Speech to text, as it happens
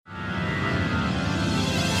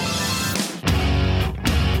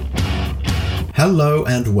Hello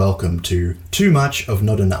and welcome to Too Much of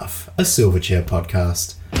Not Enough, a Silverchair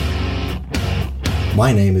podcast.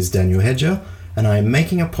 My name is Daniel Hedger, and I am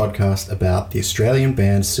making a podcast about the Australian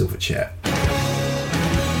band Silverchair.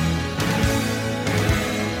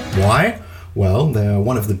 Why? Well, they're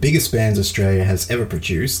one of the biggest bands Australia has ever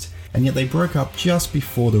produced, and yet they broke up just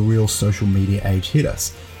before the real social media age hit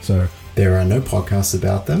us. So there are no podcasts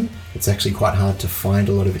about them. It's actually quite hard to find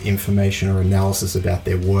a lot of information or analysis about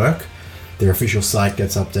their work. Their official site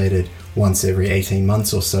gets updated once every 18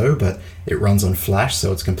 months or so, but it runs on Flash,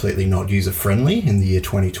 so it's completely not user-friendly in the year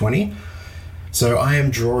 2020. So I am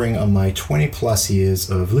drawing on my 20 plus years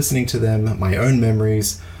of listening to them, my own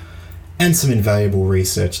memories, and some invaluable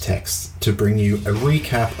research texts to bring you a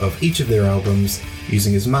recap of each of their albums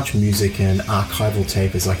using as much music and archival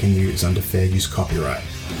tape as I can use under fair use copyright.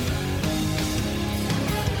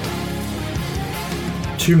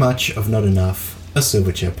 Too Much of Not Enough, a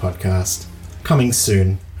Silverchair podcast. Coming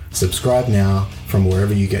soon. Subscribe now from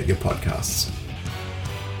wherever you get your podcasts.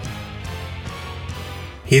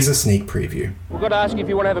 Here's a sneak preview. We've got to ask you if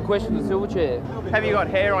you want to have a question to Silverchair. Have you got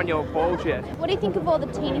hair on your balls yet? What do you think of all the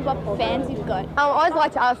teeny bop fans you've got? I always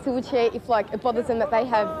like to ask Silverchair if it bothers them that they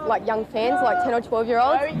have young fans, 10 or 12 year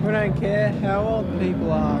olds. We don't care how old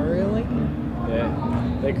people are, really.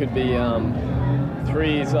 Yeah, they could be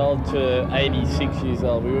 3 years old to 86 years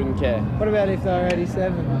old. We wouldn't care. What about if they're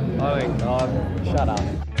 87? I think, shut up.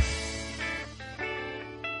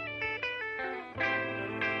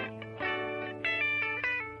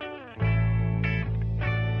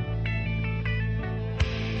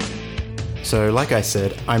 So, like I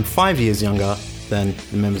said, I'm 5 years younger than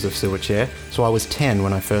the members of Silverchair, so I was 10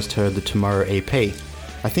 when I first heard the Tomorrow EP.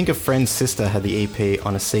 I think a friend's sister had the EP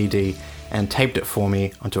on a CD and taped it for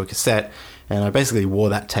me onto a cassette, and I basically wore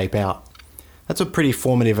that tape out. That's a pretty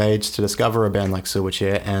formative age to discover a band like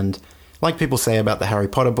Silverchair, and like people say about the Harry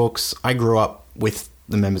Potter books, I grew up with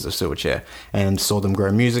the members of Silverchair and saw them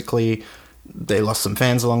grow musically. They lost some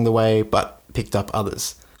fans along the way, but picked up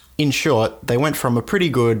others. In short, they went from a pretty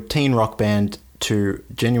good teen rock band to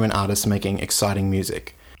genuine artists making exciting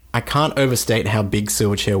music. I can't overstate how big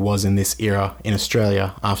Silverchair was in this era in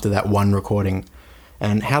Australia after that one recording,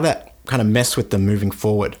 and how that kind of messed with them moving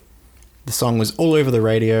forward. The song was all over the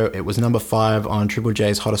radio. It was number 5 on Triple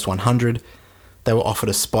J's Hottest 100. They were offered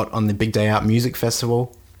a spot on the Big Day Out Music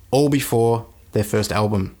Festival, all before their first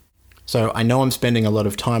album. So I know I'm spending a lot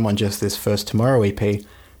of time on just this first Tomorrow EP,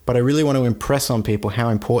 but I really want to impress on people how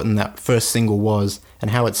important that first single was,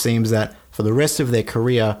 and how it seems that for the rest of their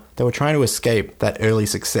career, they were trying to escape that early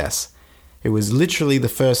success. It was literally the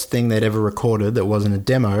first thing they'd ever recorded that wasn't a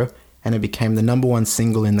demo, and it became the number 1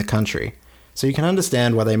 single in the country. So you can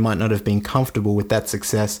understand why they might not have been comfortable with that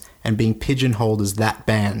success and being pigeonholed as that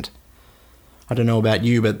band. I don't know about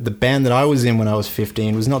you, but the band that I was in when I was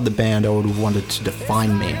 15 was not the band I would have wanted to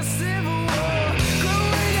define me. So,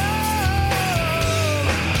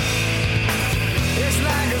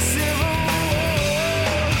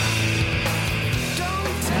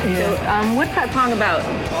 what's that song about?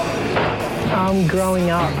 Growing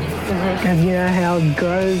up. And you know how it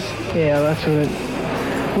grows? Yeah, that's what it...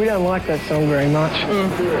 We don't like that song very much.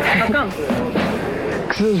 How come?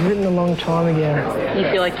 Because it was written a long time ago. You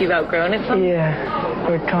feel like you've outgrown it? Some? Yeah,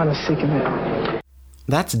 we're kind of sick of it.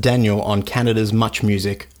 That's Daniel on Canada's Much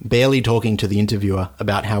Music, barely talking to the interviewer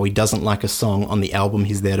about how he doesn't like a song on the album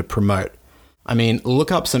he's there to promote. I mean, look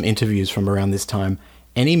up some interviews from around this time.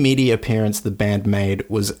 Any media appearance the band made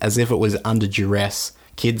was as if it was under duress,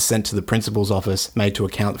 kids sent to the principal's office made to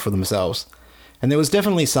account for themselves. And there was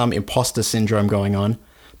definitely some imposter syndrome going on.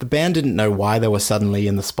 The band didn't know why they were suddenly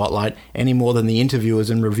in the spotlight any more than the interviewers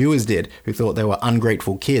and reviewers did, who thought they were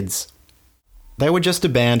ungrateful kids. They were just a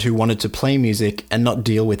band who wanted to play music and not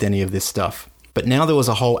deal with any of this stuff. But now there was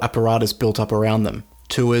a whole apparatus built up around them.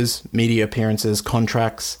 Tours, media appearances,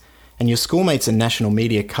 contracts, and your schoolmates and national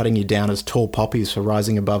media cutting you down as tall poppies for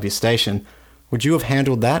rising above your station. Would you have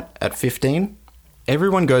handled that at 15?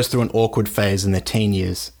 Everyone goes through an awkward phase in their teen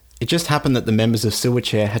years. It just happened that the members of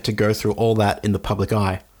Silverchair had to go through all that in the public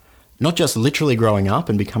eye. Not just literally growing up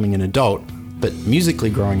and becoming an adult, but musically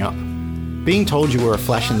growing up. Being told you were a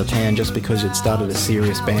flash in the pan just because you'd started a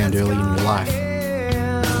serious band early in your life.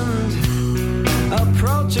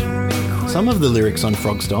 Some of the lyrics on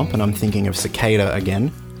Frog Stomp, and I'm thinking of Cicada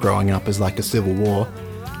again, growing up as like a civil war,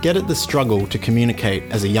 get at the struggle to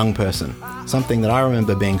communicate as a young person. Something that I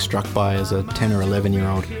remember being struck by as a 10 or 11 year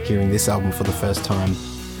old hearing this album for the first time.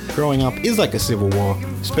 Growing up is like a civil war,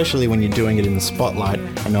 especially when you're doing it in the spotlight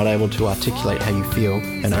and not able to articulate how you feel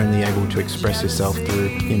and only able to express yourself through,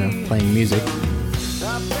 playing music.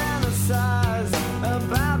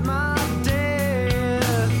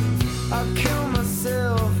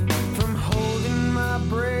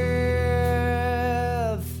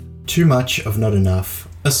 Too Much of Not Enough,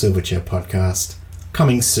 a Silverchair podcast.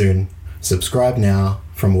 Coming soon. Subscribe now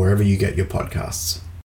from wherever you get your podcasts.